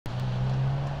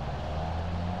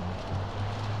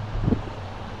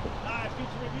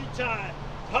time.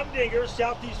 Humdinger,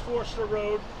 Southeast Forster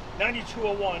Road,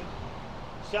 9201.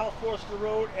 South Forster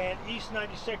Road and East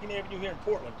 92nd Avenue here in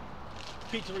Portland.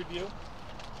 Pizza review.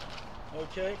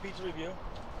 Okay, pizza review.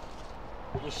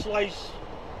 The slice,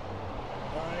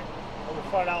 alright, over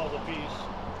 $5 a piece.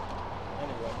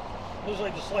 Anyway, looks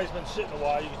like the slice been sitting a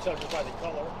while. You can tell just by the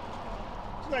color.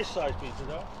 It's a nice size pizza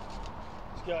though.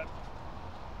 It's got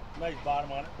a nice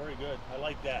bottom on it. Very good. I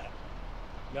like that.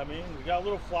 You know what I mean? We got a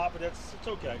little flop, but it's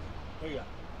okay. What do you got?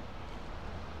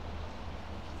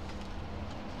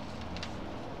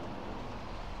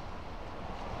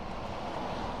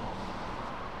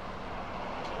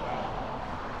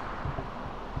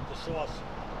 Sauce.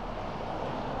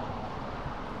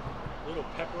 A little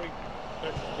peppery.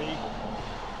 That's just me.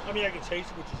 I mean, I can taste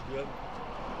it, which is good.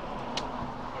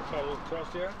 I'll try a little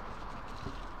crust here.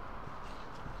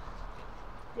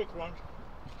 Good crunch.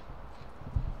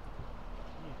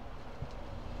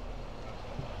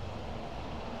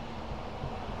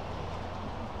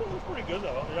 It was pretty good,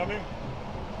 though. You know what I mean?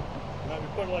 Now, we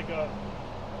put like a...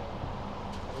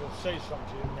 I was going to say something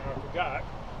to you, and I forgot.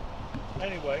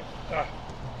 Anyway,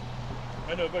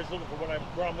 I know everybody's looking for what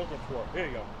I'm looking for. Here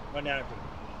you go, my napkin.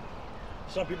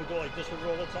 Some people go like this with it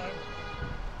all the time.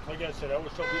 Like I said, I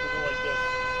always tell people to go like this.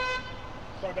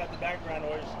 Sorry about the background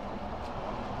noise.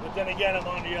 But then again, I'm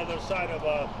on the other side of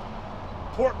a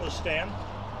Portland stand.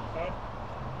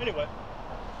 Anyway.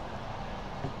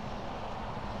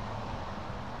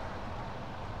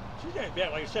 She's not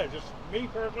bad, like I said, just me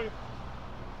personally,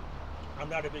 I'm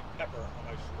not a big pepper on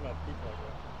my people like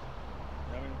that.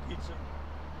 You know, I mean, pizza.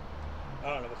 I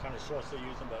don't know what kind of sauce they're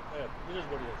using, but yeah, it is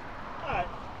what it is. Alright.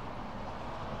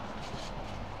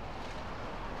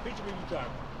 Pizza review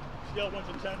time. Scale of 1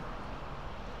 to 10.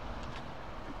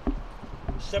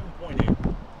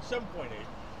 7.8. 7.8.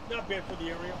 Not bad for the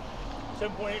area.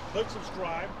 7.8. Click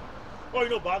subscribe. Oh, you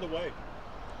know, by the way,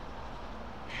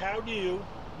 how do you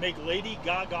make Lady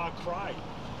Gaga cry?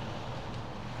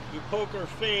 You poke her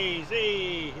face.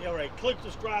 Hey. Alright, click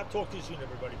subscribe. Talk to you soon,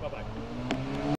 everybody. Bye-bye.